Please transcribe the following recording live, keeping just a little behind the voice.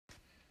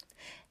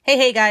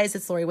Hey guys,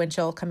 it's Lori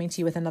Winchell coming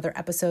to you with another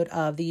episode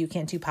of the You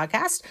Can Too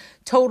podcast.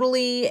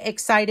 Totally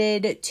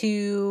excited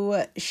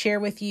to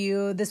share with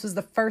you. This was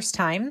the first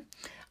time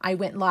I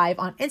went live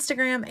on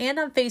Instagram and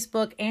on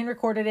Facebook and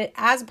recorded it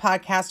as a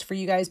podcast for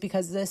you guys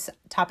because this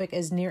topic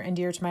is near and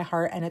dear to my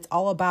heart, and it's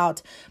all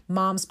about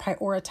moms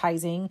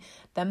prioritizing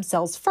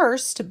themselves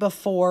first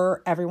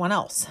before everyone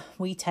else.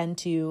 We tend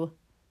to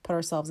put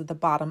ourselves at the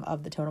bottom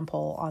of the totem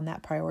pole on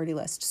that priority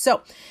list.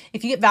 So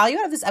if you get value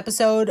out of this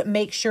episode,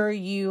 make sure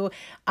you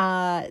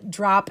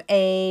drop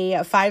a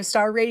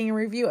 5-star rating and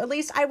review. At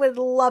least I would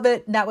love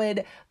it. That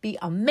would be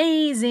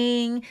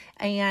amazing.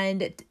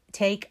 And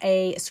take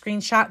a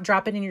screenshot,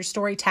 drop it in your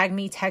story, tag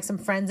me, tag some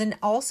friends, and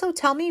also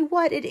tell me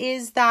what it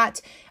is that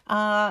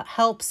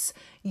helps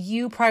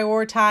you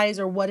prioritize,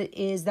 or what it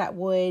is that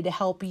would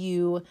help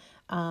you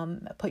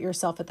put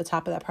yourself at the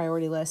top of that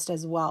priority list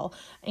as well.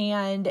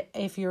 And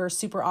if you're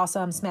super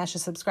awesome, smash the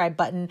subscribe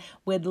button.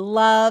 Would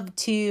love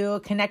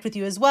to connect with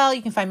you as well.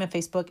 You can find me on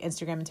Facebook,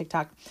 Instagram, and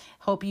TikTok.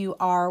 Hope you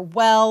are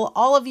well.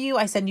 All of you,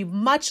 I send you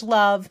much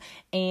love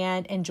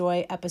and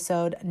enjoy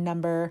episode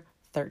number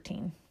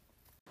 13.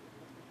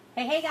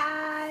 Hey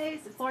guys,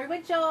 it's Lori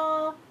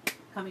Winchell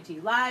coming to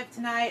you live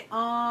tonight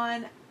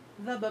on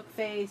the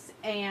Bookface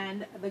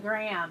and the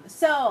Gram.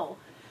 So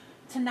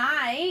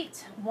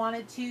tonight,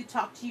 wanted to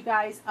talk to you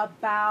guys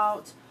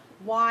about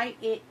why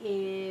it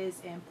is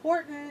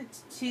important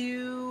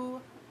to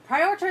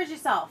prioritize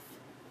yourself.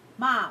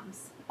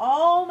 Moms,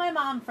 all my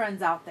mom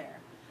friends out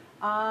there.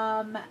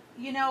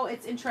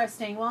 It's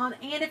interesting. Well,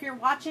 and if you're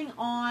watching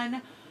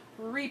on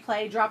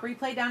replay, drop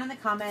replay down in the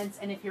comments.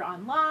 And if you're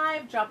on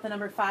live, drop the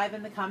number 5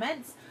 in the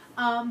comments.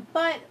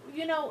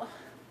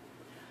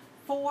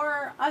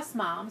 For us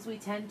moms, we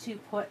tend to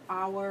put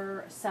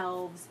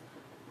ourselves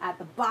at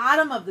the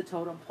bottom of the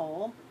totem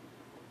pole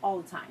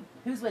all the time.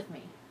 Who's with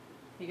me?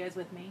 You guys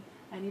with me?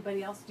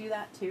 Anybody else do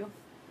that too?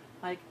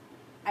 Like,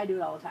 I do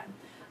it all the time.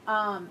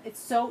 It's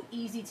so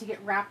easy to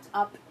get wrapped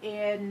up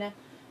in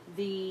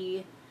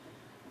to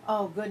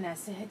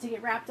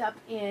get wrapped up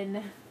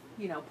in,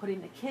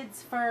 putting the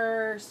kids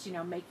first,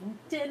 making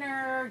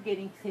dinner,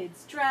 getting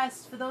kids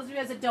dressed. For those of you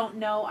guys that don't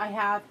know, I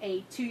have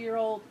a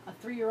 2-year-old, a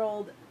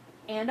 3-year-old,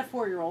 and a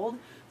 4-year-old.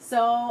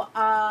 So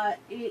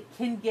it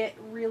can get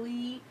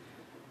really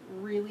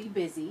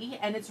busy,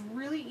 and it's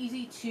really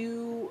easy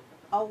to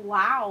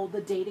allow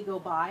the day to go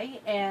by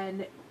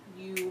and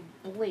you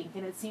blink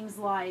and it seems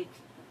like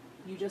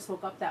you just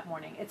woke up that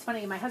morning. It's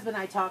funny, my husband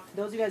and I talked,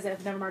 those of you guys that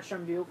have never marched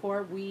on Bugle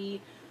Corps,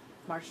 we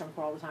marched on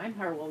Corps all the time,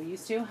 or we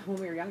used to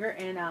when we were younger,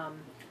 and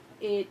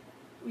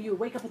you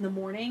wake up in the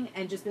morning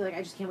and just be like,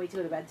 I just can't wait to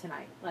go to bed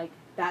tonight. Like,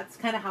 that's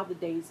kind of how the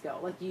days go.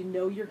 Like,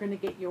 you're going to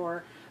get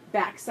your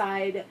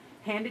backside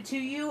handed to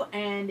you,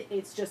 and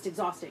it's just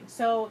exhausting.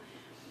 So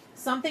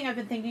something I've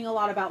been thinking a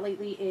lot about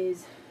lately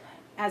is,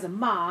 as a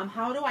mom,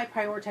 how do I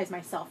prioritize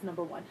myself,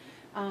 number one?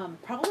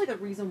 Probably the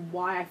reason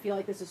why I feel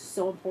like this is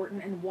so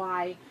important, and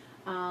why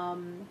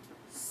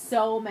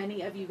so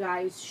many of you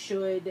guys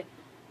should,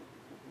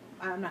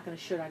 I'm not going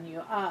to should on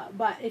you,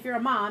 but if you're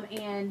a mom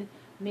and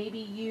maybe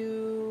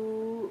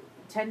you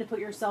tend to put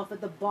yourself at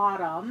the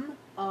bottom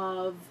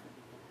of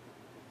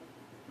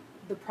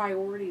the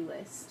priority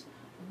list,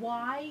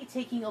 why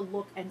taking a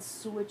look and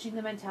switching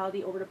the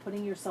mentality over to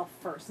putting yourself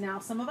first? Now,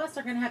 some of us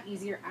are going to have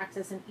easier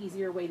access and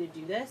easier way to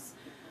do this.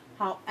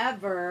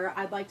 However,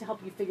 I'd like to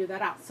help you figure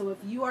that out. So if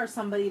you are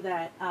somebody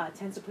that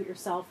tends to put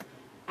yourself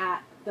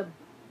at the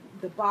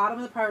bottom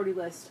of the priority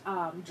list,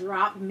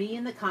 drop me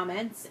in the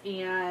comments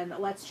and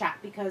let's chat,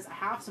 because I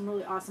have some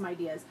really awesome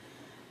ideas.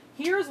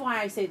 Here's why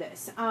I say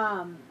this.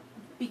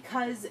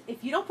 Because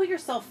if you don't put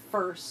yourself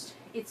first,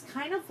 it's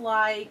kind of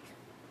like,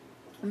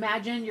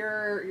 imagine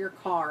your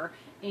car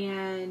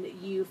and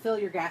you fill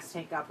your gas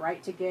tank up,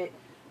 right? To get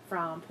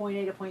from point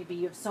A to point B.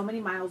 You have so many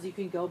miles you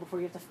can go before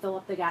you have to fill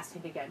up the gas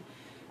tank again.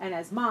 And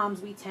as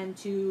moms, we tend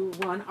to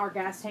run our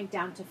gas tank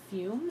down to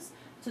fumes,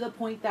 to the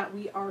point that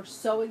we are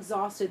so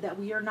exhausted that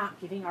we are not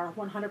giving our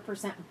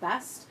 100%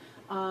 best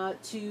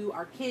to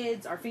our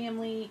kids, our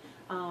family,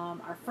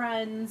 our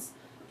friends,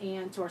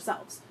 and to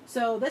ourselves.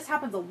 So this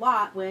happens a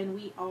lot when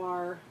we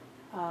are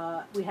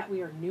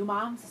we are new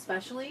moms,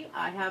 especially.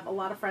 I have a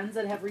lot of friends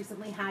that have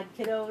recently had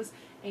kiddos,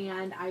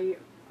 and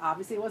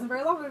obviously it wasn't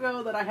very long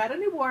ago that I had a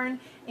newborn.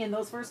 In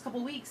those first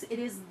couple weeks, it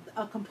is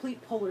a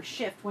complete polar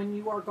shift when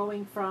you are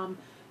going from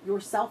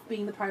yourself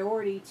being the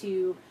priority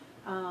to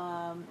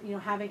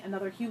having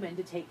another human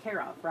to take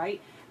care of,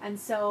 right? And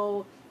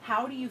so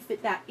how do you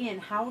fit that in?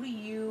 How do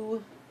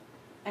you,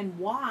 and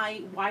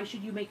why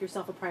should you make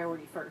yourself a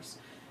priority first?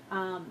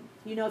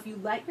 If you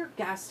let your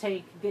gas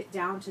tank get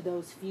down to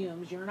those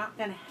fumes, you're not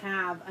going to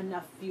have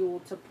enough fuel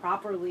to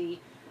properly,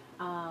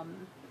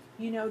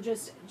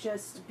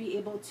 just be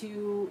able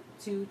to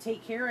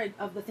take care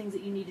of the things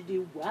that you need to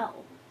do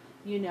well,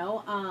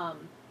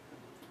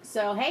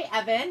 So, hey,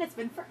 Evan, it's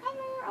been forever.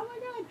 Oh my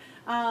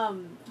God.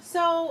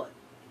 So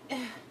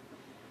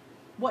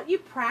what you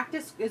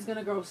practice is going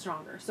to grow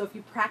stronger. So if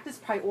you practice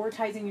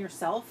prioritizing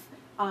yourself,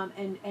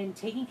 and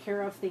taking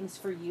care of things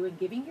for you and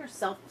giving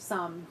yourself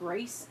some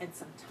grace and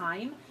some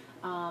time.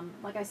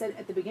 Like I said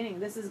at the beginning,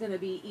 this is going to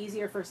be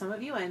easier for some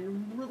of you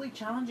and really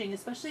challenging,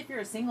 especially if you're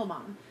a single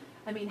mom.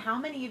 I mean, how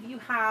many of you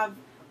have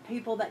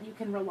people that you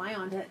can rely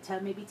on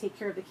to maybe take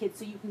care of the kids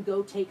so you can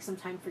go take some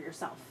time for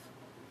yourself?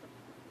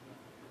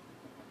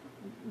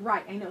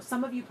 Right, I know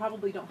some of you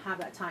probably don't have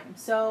that time.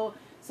 So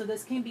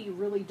this can be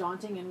really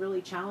daunting and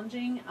really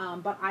challenging,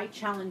 but I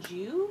challenge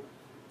you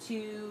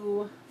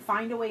to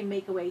find a way,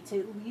 make a way to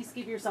at least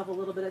give yourself a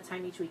little bit of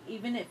time each week,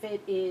 even if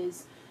it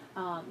is,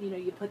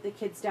 you put the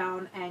kids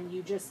down and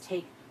you just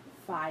take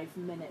 5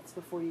 minutes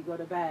before you go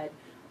to bed.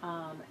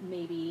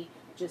 Maybe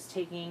just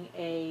taking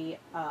a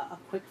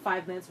quick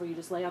 5 minutes where you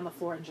just lay on the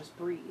floor and just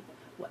breathe.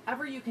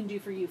 Whatever you can do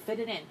for you, fit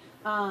it in.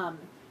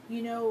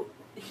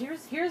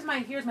 Here's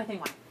my thing.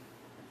 Why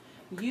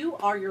you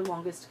are your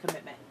longest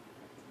commitment.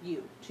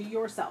 You to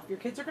yourself. Your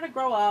kids are going to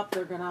grow up.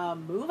 They're going to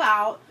move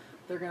out.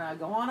 They're going to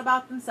go on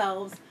about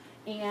themselves.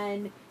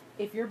 And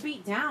if you're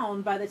beat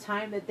down by the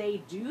time that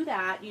they do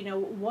that,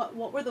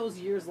 what were those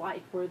years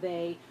like? Were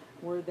they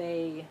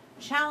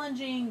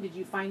challenging? Did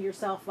you find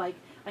yourself like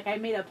I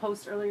made a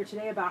post earlier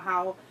today about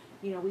how,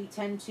 we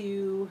tend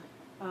to,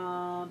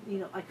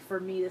 like for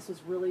me, this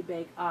was really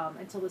big,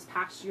 until this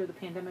past year, the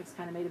pandemic's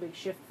kind of made a big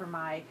shift for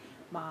my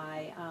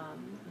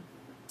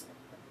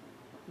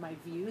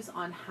views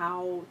on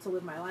how to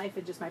live my life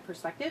and just my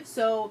perspective.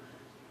 So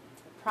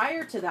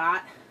prior to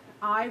that,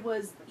 I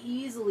was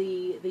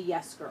easily the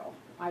yes girl.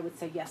 I would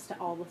say yes to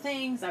all the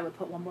things. I would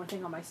put one more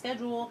thing on my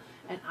schedule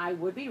and I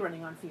would be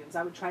running on fumes.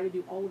 I would try to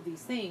do all of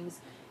these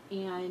things,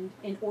 and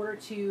in order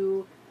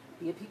to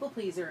be a people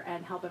pleaser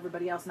and help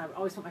everybody else, and I would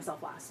always put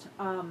myself last.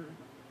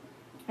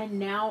 And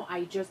now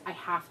I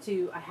had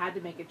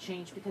to make a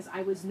change because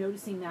I was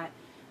noticing that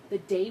the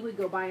day would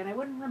go by and I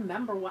wouldn't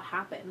remember what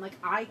happened. Like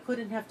I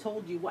couldn't have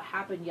told you what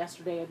happened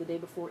yesterday or the day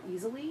before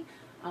easily,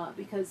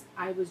 because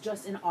I was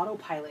just in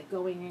autopilot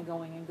going and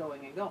going and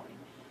going and going.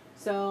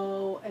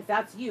 So if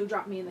that's you,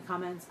 drop me in the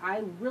comments.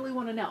 I really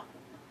want to know.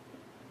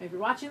 If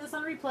you're watching this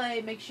on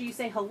replay, make sure you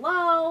say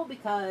hello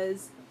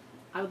because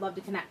I would love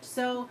to connect.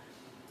 So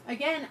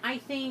again, I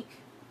think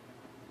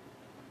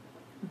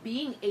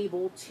being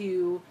able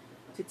to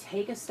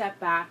take a step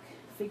back,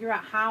 figure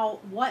out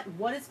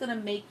what's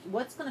going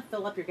to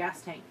fill up your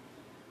gas tank.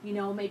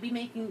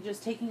 Maybe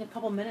taking a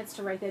couple minutes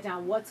to write that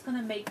down. What's going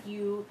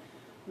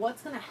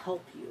to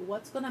help you?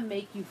 What's going to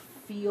make you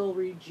feel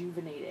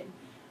rejuvenated?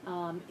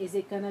 Is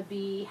it going to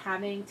be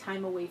having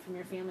time away from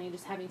your family and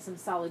just having some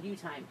solid you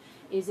time?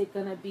 Is it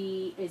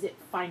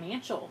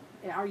financial?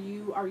 Are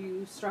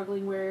you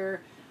struggling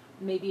where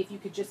maybe if you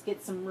could just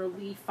get some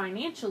relief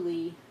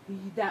financially,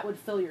 that would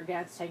fill your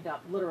gas tank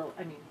up?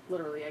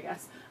 Literally, I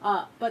guess.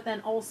 But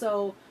then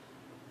also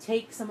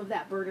take some of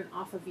that burden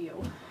off of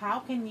you. How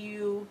can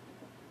you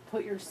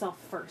put yourself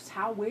first?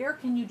 Where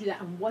can you do that?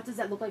 And what does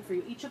that look like for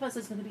you? Each of us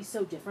is going to be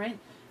so different.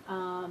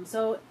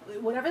 So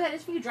whatever that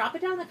is for you, drop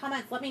it down in the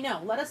comments. Let me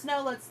know. Let us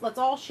know. Let's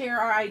all share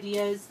our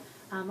ideas.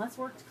 Let's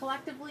work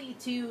collectively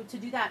to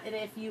do that. And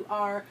if you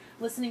are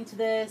listening to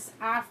this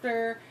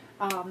after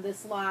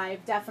this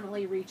live,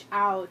 definitely reach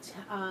out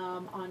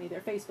on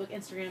either Facebook,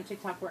 Instagram,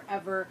 TikTok,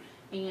 wherever,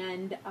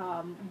 and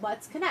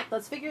let's connect.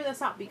 Let's figure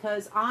this out,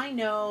 because I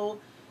know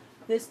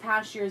this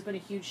past year has been a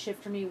huge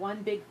shift for me.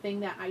 One big thing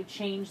that I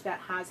changed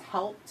that has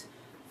helped,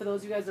 for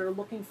those of you guys that are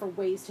looking for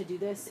ways to do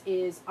this,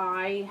 is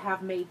I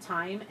have made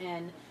time,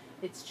 and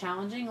it's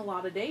challenging a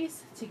lot of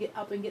days to get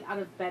up and get out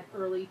of bed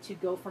early to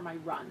go for my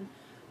run.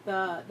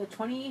 The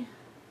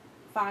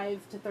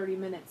 25 to 30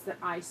 minutes that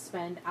I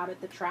spend out at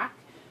the track,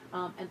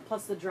 and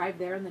plus the drive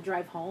there and the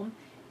drive home,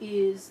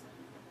 is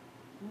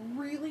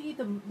really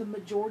the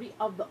majority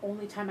of the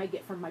only time I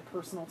get from my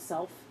personal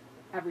self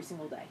every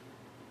single day.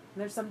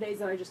 And there's some days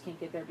that I just can't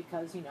get there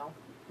because,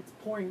 it's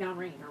pouring down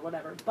rain or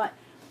whatever. But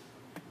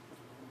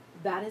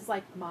that is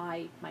like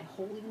my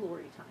holy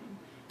glory time.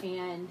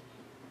 And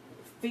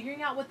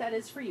figuring out what that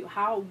is for you.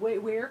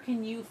 Where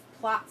can you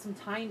plot some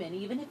time in,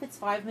 even if it's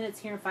 5 minutes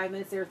here and 5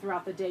 minutes there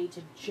throughout the day,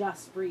 to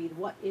just breathe?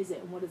 What is it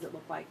and what does it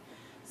look like?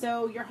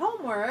 So your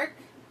homework,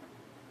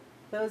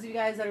 those of you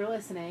guys that are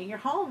listening, your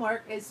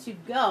homework is to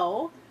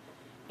go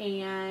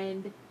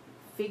and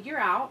figure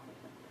out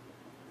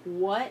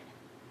what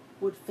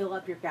would fill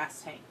up your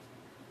gas tank.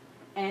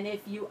 And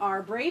if you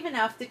are brave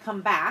enough to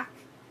come back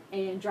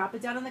and drop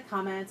it down in the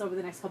comments over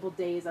the next couple of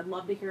days, I'd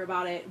love to hear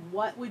about it.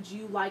 What would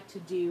you like to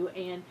do?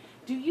 And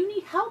do you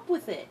need help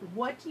with it?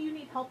 What do you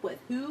need help with?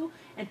 Who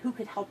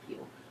could help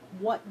you?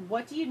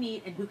 What do you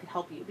need and who could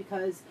help you?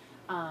 Because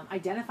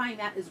identifying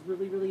that is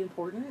really, really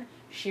important.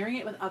 Sharing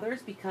it with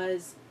others,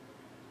 because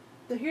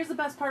here's the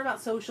best part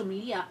about social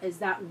media is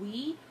that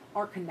we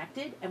are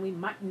connected and we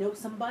might know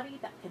somebody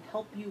that can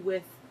help you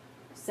with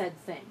said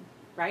thing,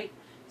 right?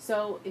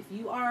 So if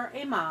you are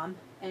a mom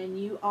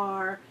and you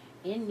are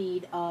in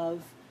need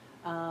of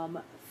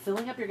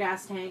filling up your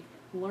gas tank,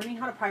 learning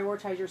how to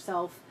prioritize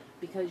yourself,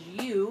 because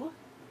you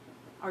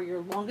are your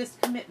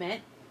longest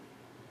commitment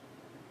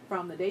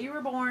from the day you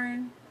were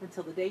born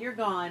until the day you're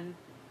gone,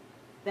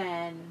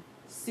 then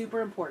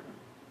Super important.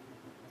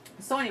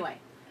 So anyway,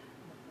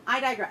 I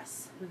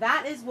digress.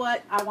 That is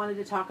what I wanted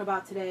to talk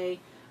about today.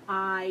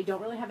 I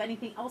don't really have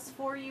anything else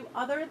for you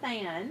other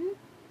than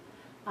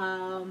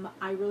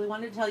I really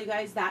wanted to tell you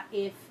guys that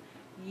if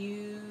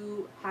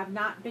you have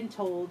not been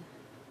told,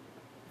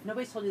 if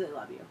nobody's told you they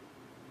love you,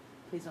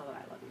 please know that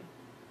I love you.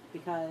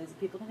 Because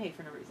people can hate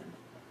for no reason.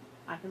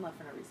 I can love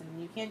for no reason,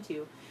 and you can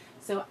too.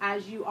 So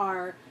as you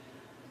are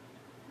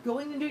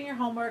going and doing your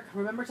homework,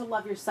 remember to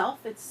love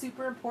yourself. It's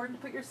super important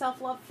to put your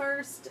self-love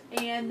first,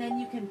 and then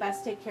you can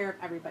best take care of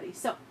everybody.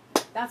 So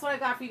that's what I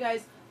got for you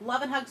guys.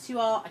 Love and hugs to you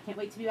all. I can't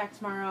wait to be back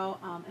tomorrow,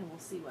 and we'll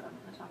see what I'm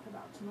going to talk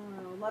about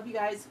tomorrow. Love you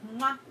guys.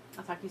 Mwah.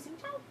 I'll talk to you soon.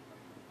 Ciao.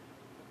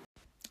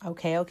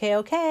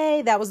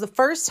 Okay. That was the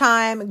first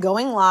time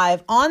going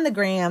live on the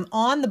gram,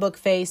 on the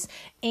Bookface,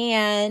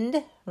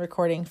 and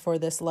recording for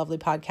this lovely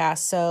podcast.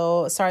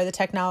 So sorry, the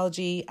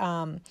technology,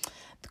 the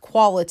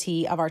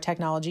quality of our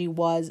technology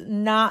was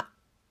not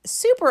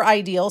super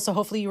ideal. So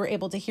hopefully you were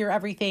able to hear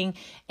everything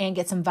and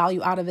get some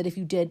value out of it. If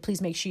you did,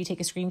 please make sure you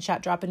take a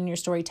screenshot, drop it in your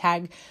story,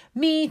 tag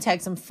me, tag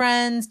some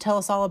friends, tell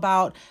us all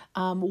about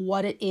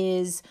what it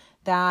is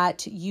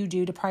that you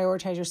do to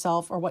prioritize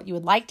yourself, or what you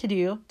would like to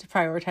do to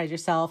prioritize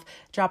yourself.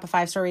 Drop a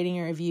 5-star rating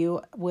or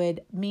review would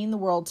mean the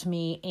world to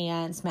me,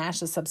 and smash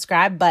the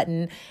subscribe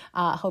button.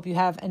 Hope you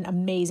have an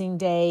amazing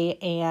day,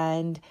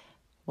 and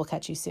we'll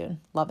catch you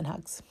soon. Love and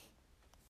hugs.